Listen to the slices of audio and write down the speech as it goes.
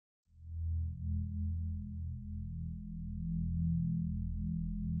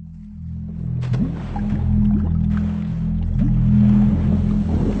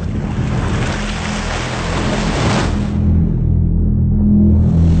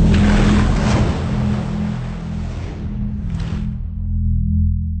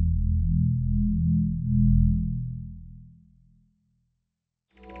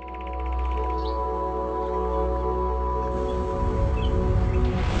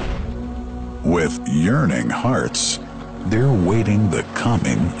With yearning hearts, they're waiting the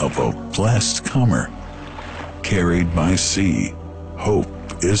coming of a blessed comer. Carried by sea, hope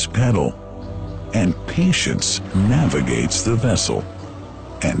is paddle, and patience navigates the vessel.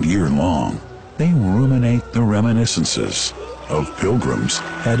 And year-long, they ruminate the reminiscences of pilgrims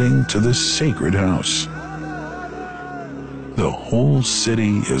heading to the sacred house. The whole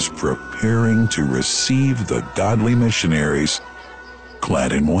city is preparing to receive the godly missionaries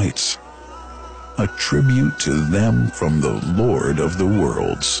clad in whites, a tribute to them from the Lord of the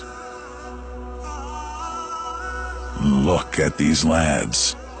worlds. Look at these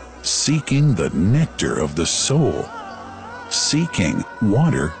lads, seeking the nectar of the soul, seeking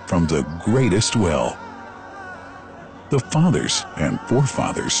water from the greatest well. The fathers and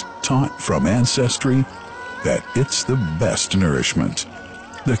forefathers taught from ancestry that it's the best nourishment,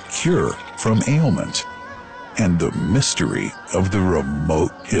 the cure from ailment, and the mystery of the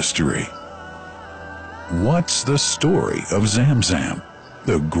remote history. What's the story of Zamzam,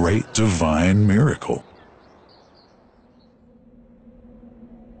 the great divine miracle?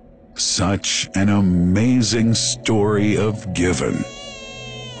 Such an amazing story of giving,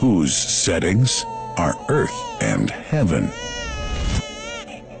 whose settings are earth and heaven.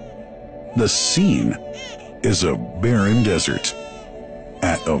 The scene is a barren desert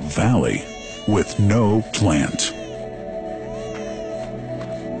at a valley with no plant.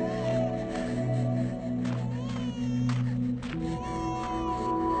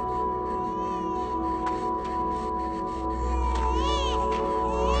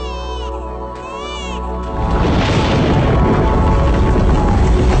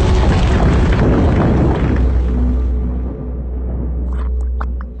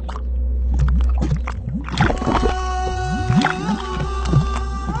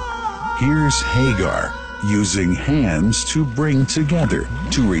 Here's Hagar using hands to bring together,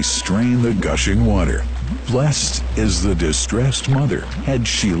 to restrain the gushing water. Blessed is the distressed mother. Had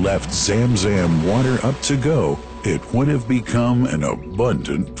she left Zamzam water up to go, it would have become an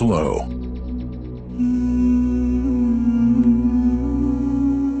abundant flow.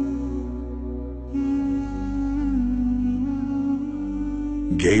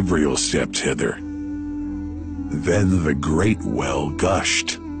 Gabriel stepped hither. Then the great well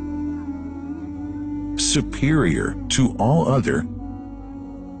gushed, superior to all other,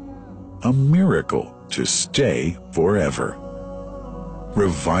 a miracle to stay forever,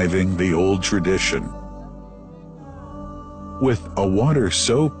 reviving the old tradition. With a water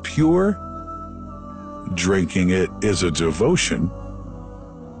so pure, drinking it is a devotion,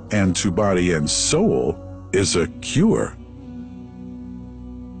 and to body and soul is a cure,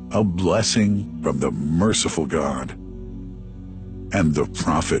 a blessing from the merciful God. And the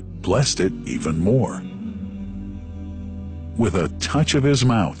prophet blessed it even more. With a touch of his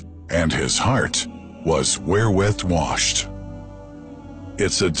mouth, and his heart was wherewith washed.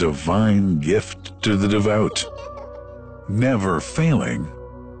 It's a divine gift to the devout, never failing,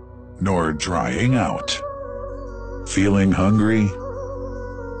 nor drying out. Feeling hungry?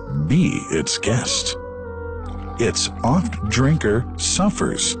 Be its guest. Its oft drinker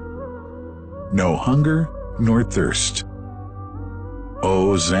suffers no hunger nor thirst.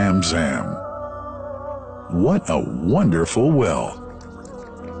 O Zamzam, what a wonderful well!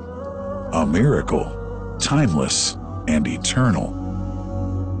 A miracle, timeless and eternal.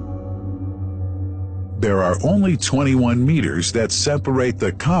 There are only 21 meters that separate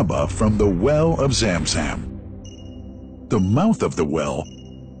the Kaaba from the Well of Zamzam. The mouth of the well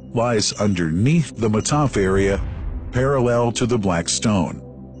lies underneath the Mataf area, parallel to the black stone.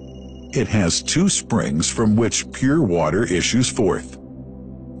 It has two springs from which pure water issues forth,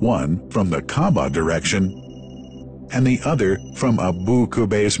 one from the Kaaba direction, and the other from Abu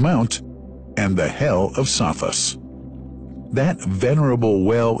Qubay's Mount and the Hell of Safas. That venerable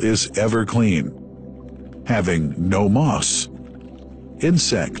well is ever clean, having no moss,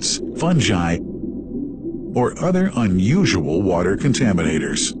 insects, fungi, or other unusual water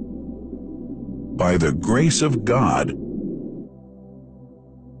contaminators. By the grace of God,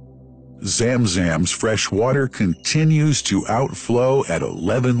 Zamzam's fresh water continues to outflow at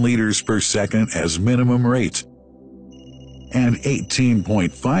 11 liters per second as minimum rate, and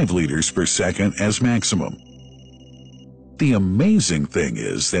 18.5 liters per second as maximum. The amazing thing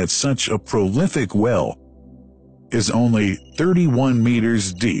is that such a prolific well is only 31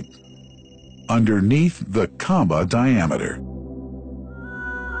 meters deep, underneath the Kaaba diameter.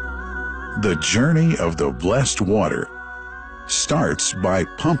 The journey of the blessed water starts by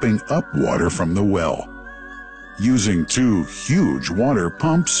pumping up water from the well, using two huge water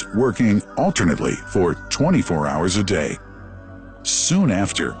pumps working alternately for 24 hours a day. Soon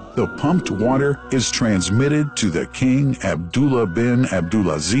after, the pumped water is transmitted to the King Abdullah bin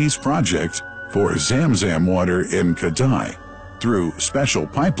Abdulaziz project for Zamzam water in Kadai through special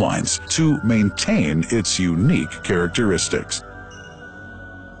pipelines to maintain its unique characteristics.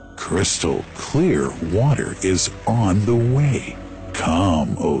 Crystal clear water is on the way.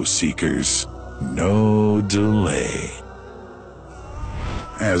 Come, O seekers, no delay.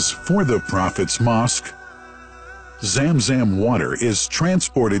 As for the Prophet's Mosque, Zamzam water is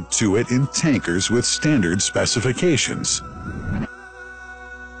transported to it in tankers with standard specifications.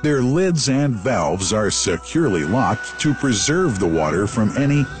 Their lids and valves are securely locked to preserve the water from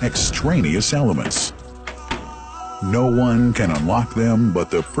any extraneous elements. No one can unlock them but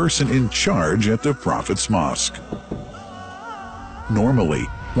the person in charge at the Prophet's Mosque. Normally,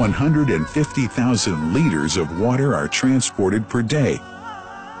 150,000 liters of water are transported per day,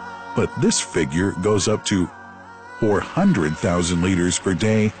 but this figure goes up to 400,000 liters per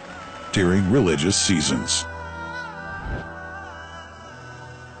day during religious seasons.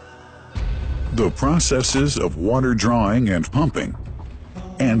 The processes of water drawing and pumping,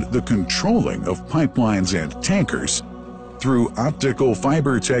 and the controlling of pipelines and tankers through optical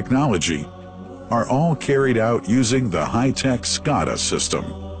fiber technology are all carried out using the high-tech SCADA system.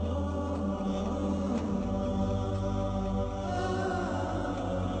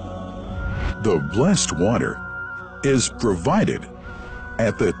 The blessed water is provided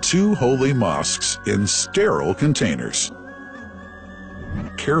at the two holy mosques in sterile containers,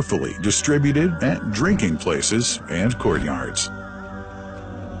 carefully distributed at drinking places and courtyards.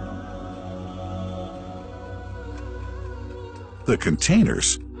 The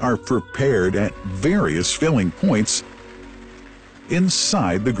containers are prepared at various filling points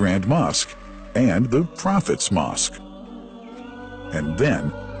inside the Grand Mosque and the Prophet's Mosque, and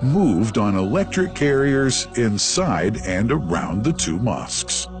then moved on electric carriers inside and around the two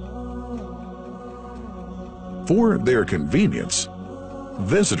mosques. For their convenience,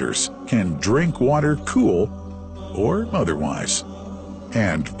 visitors can drink water cool or otherwise,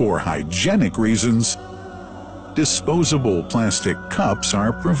 and for hygienic reasons, disposable plastic cups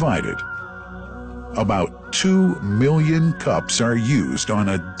are provided. About 2 million cups are used on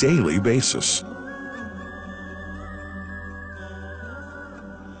a daily basis.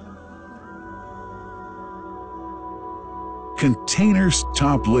 Containers'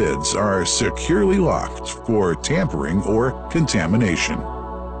 top lids are securely locked for tampering or contamination.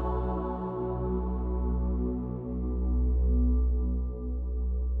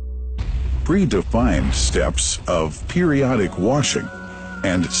 Predefined steps of periodic washing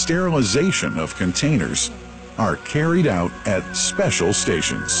and sterilization of containers are carried out at special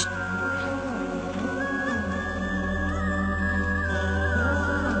stations.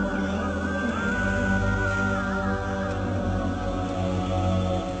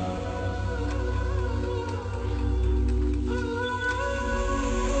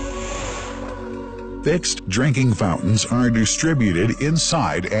 Fixed drinking fountains are distributed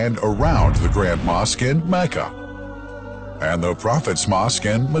inside and around the Grand Mosque in Mecca and the Prophet's Mosque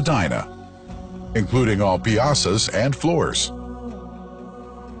in Medina, including all piazzas and floors.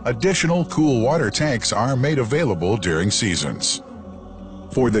 Additional cool water tanks are made available during seasons.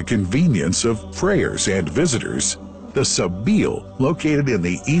 For the convenience of prayers and visitors, the Sabil, located in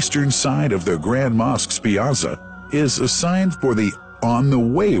the eastern side of the Grand Mosque's piazza, is assigned for the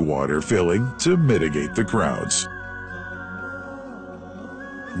on-the-way water filling to mitigate the crowds.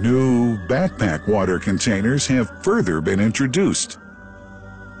 New backpack water containers have further been introduced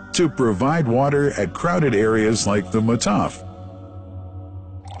to provide water at crowded areas like the Mataf.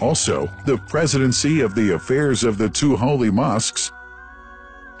 Also, the Presidency of the Affairs of the Two Holy Mosques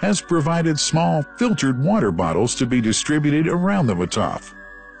has provided small filtered water bottles to be distributed around the Mataf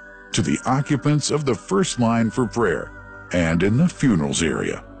to the occupants of the first line for prayer and in the funerals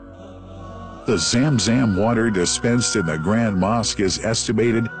area. The Zamzam water dispensed in the Grand Mosque is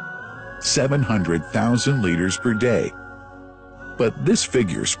estimated 700,000 liters per day, but this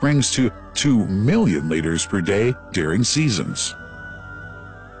figure springs to 2 million liters per day during seasons.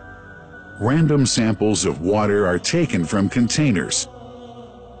 Random samples of water are taken from containers,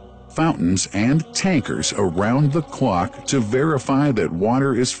 fountains, and tankers around the clock to verify that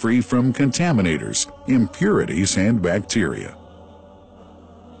water is free from contaminators, impurities, and bacteria.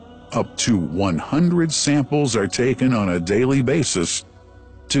 Up to 100 samples are taken on a daily basis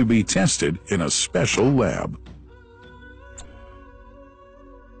to be tested in a special lab.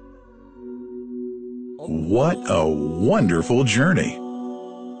 What a wonderful journey!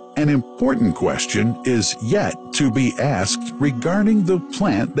 An important question is yet to be asked regarding the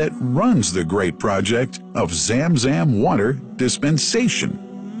plant that runs the great project of Zamzam water dispensation.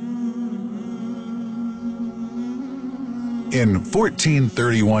 In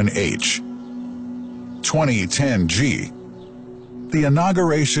 1431H, 2010G, the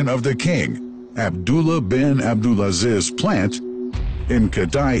inauguration of the king, Abdullah bin Abdulaziz plant in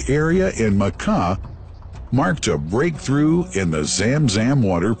Kadai area in Mecca marked a breakthrough in the Zamzam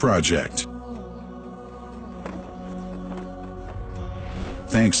water project.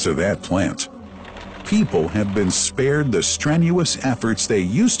 Thanks to that plant, people have been spared the strenuous efforts they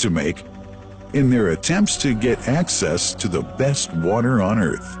used to make in their attempts to get access to the best water on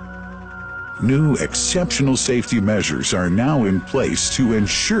earth. New exceptional safety measures are now in place to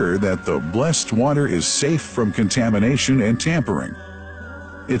ensure that the blessed water is safe from contamination and tampering.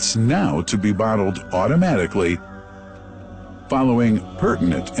 It's now to be bottled automatically following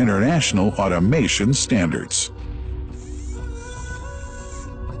pertinent international automation standards.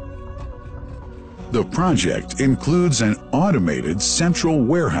 The project includes an automated central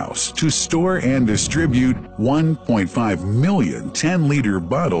warehouse to store and distribute 1.5 million 10-liter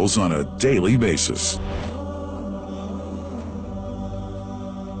bottles on a daily basis.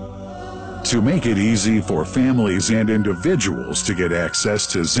 To make it easy for families and individuals to get access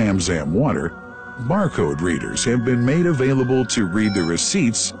to Zamzam water, barcode readers have been made available to read the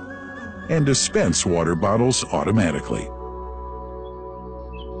receipts and dispense water bottles automatically.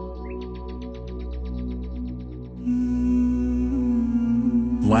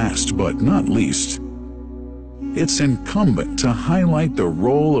 Last but not least, it's incumbent to highlight the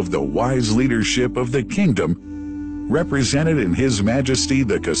role of the wise leadership of the kingdom represented in His Majesty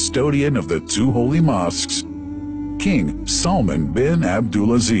the custodian of the two holy mosques, King Salman bin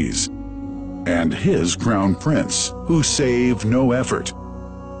Abdulaziz, and his crown prince, who save no effort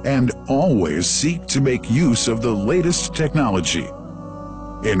and always seek to make use of the latest technology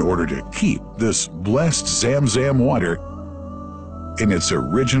in order to keep this blessed Zamzam water in its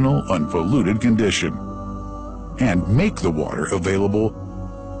original unpolluted condition and make the water available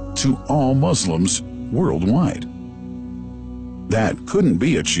to all Muslims worldwide. That couldn't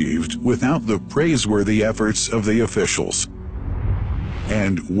be achieved without the praiseworthy efforts of the officials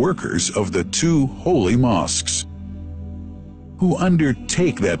and workers of the two holy mosques, who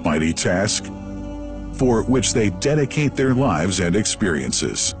undertake that mighty task for which they dedicate their lives and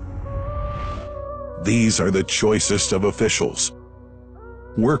experiences. These are the choicest of officials,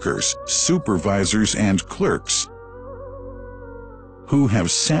 workers, supervisors, and clerks, who have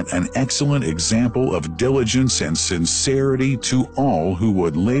set an excellent example of diligence and sincerity to all who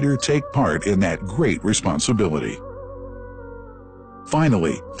would later take part in that great responsibility.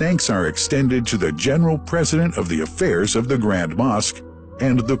 Finally, thanks are extended to the General President of the Affairs of the Grand Mosque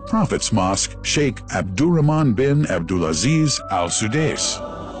and the Prophet's Mosque, Sheikh Abdurrahman bin Abdulaziz Al Sudais.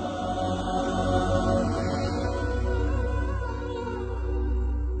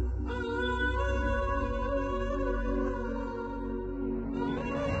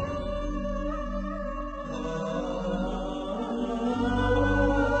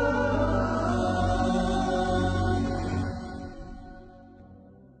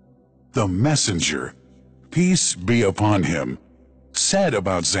 The messenger, peace be upon him, said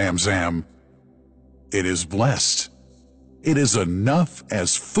about Zamzam, "It is blessed. It is enough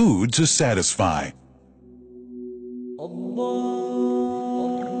as food to satisfy." Allah.